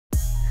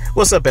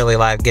What's up, LA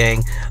Live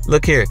gang?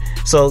 Look here.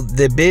 So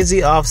the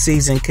busy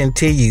offseason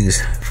continues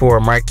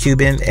for Mark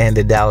Cuban and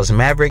the Dallas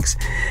Mavericks.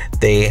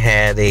 They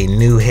had a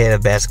new head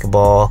of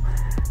basketball,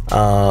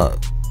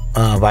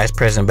 vice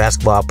president of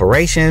basketball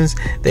operations.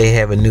 They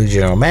have a new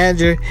general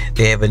manager.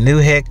 They have a new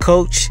head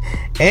coach,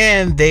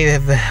 and they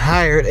have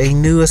hired a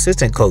new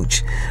assistant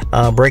coach.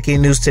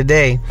 Breaking news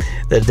today: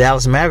 the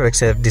Dallas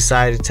Mavericks have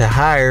decided to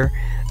hire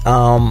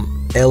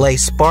LA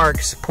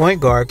Sparks point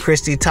guard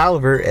Kristi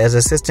Toliver as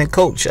assistant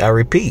coach. I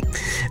repeat,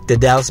 the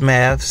Dallas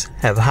Mavs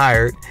have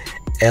hired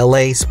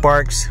LA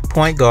Sparks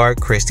point guard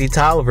Kristi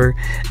Toliver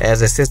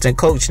as assistant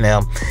coach.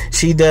 Now,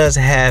 she does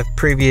have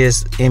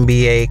previous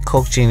NBA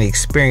coaching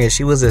experience.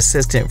 She was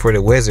assistant for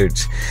the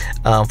Wizards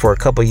for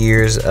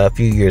a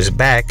few years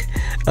back.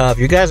 If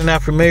you guys are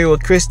not familiar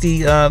with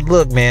Kristi,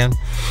 look, man,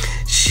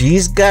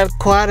 she's got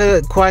quite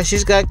a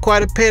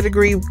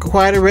pedigree,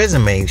 quite a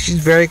resume. She's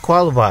very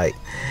qualified.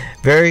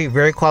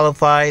 Very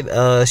qualified.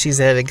 She's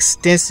had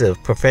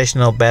extensive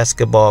professional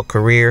basketball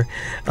career,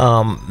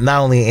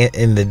 not only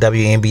in the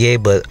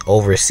WNBA but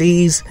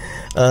overseas.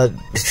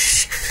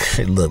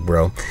 Look,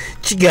 bro,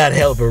 she got a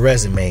hell of a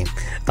resume.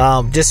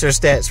 Just her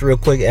stats real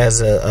quick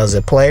as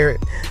a player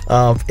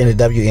in the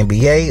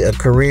WNBA: a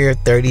career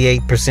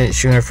 38%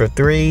 shooter for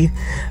three,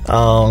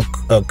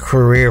 a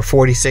career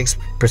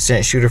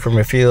 46% shooter from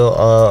the field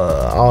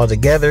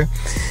altogether,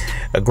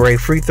 a great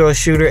free throw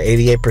shooter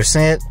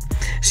 88%.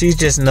 She's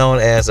just known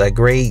as a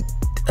great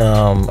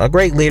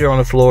leader on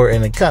the floor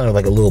and kind of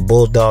like a little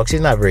bulldog.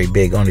 She's not very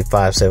big, only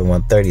 5'7",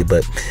 130,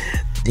 but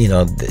you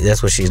know,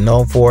 that's what she's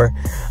known for.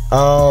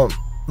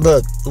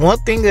 Look, one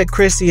thing that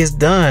Kristi has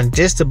done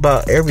just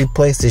about every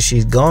place that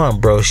she's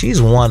gone, bro,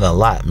 she's won a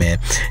lot, man.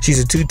 She's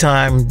a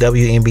two-time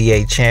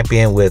WNBA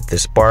champion with the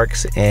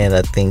Sparks and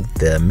I think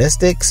the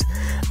Mystics.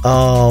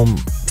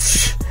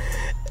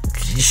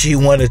 She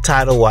won a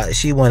title.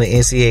 She won an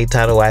NCAA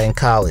title while in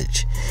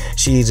college.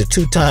 She's a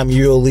two-time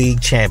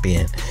EuroLeague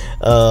champion,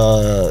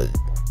 a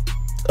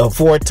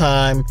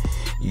four-time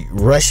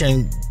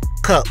Russian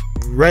Cup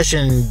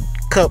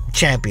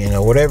champion,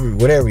 or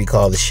whatever you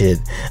call the shit.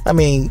 I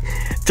mean,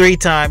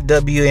 three-time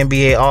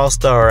WNBA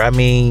All-Star. I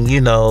mean, you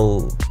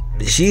know,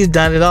 she's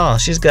done it all.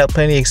 She's got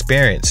plenty of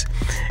experience,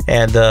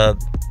 and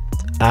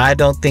I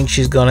don't think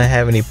she's gonna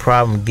have any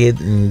problem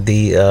getting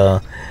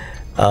the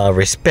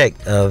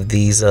respect of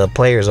these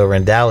players over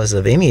in Dallas,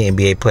 of any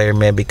NBA player,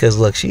 man, because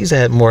look, she's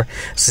had more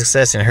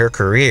success in her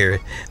career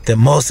than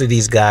most of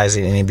these guys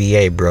in the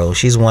NBA, bro.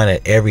 She's won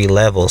at every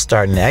level,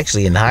 starting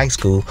actually in high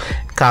school,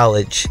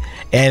 college,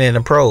 and in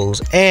the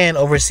pros and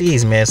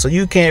overseas, man. So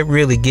you can't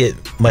really get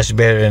much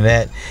better than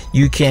that.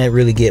 You can't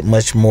really get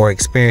much more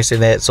experience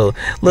than that. So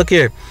look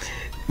here,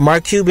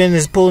 Mark Cuban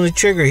is pulling the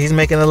trigger. He's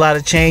making a lot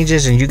of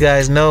changes, and you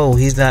guys know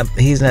he's not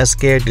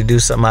scared to do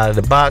something out of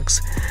the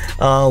box.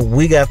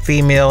 We got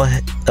female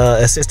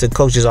assistant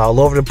coaches all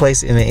over the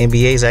place in the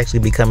NBA. Is actually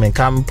becoming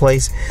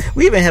commonplace.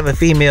 We even have a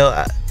female,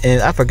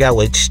 and I forgot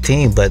which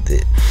team, but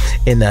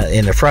in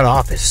the front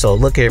office. So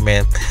look here,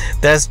 man,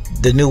 that's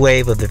the new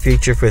wave of the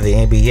future for the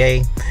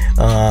NBA.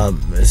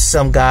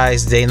 Some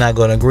guys, they're not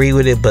going to agree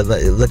with it, but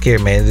look here,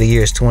 man, the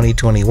year is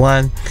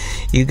 2021.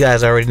 You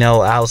guys already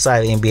know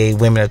outside the NBA,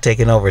 women are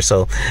taking over.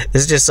 So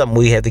this is just something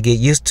we have to get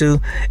used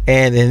to.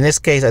 And in this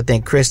case, I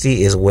think Kristi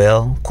is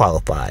well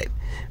qualified.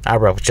 I'll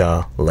wrap with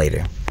y'all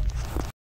later.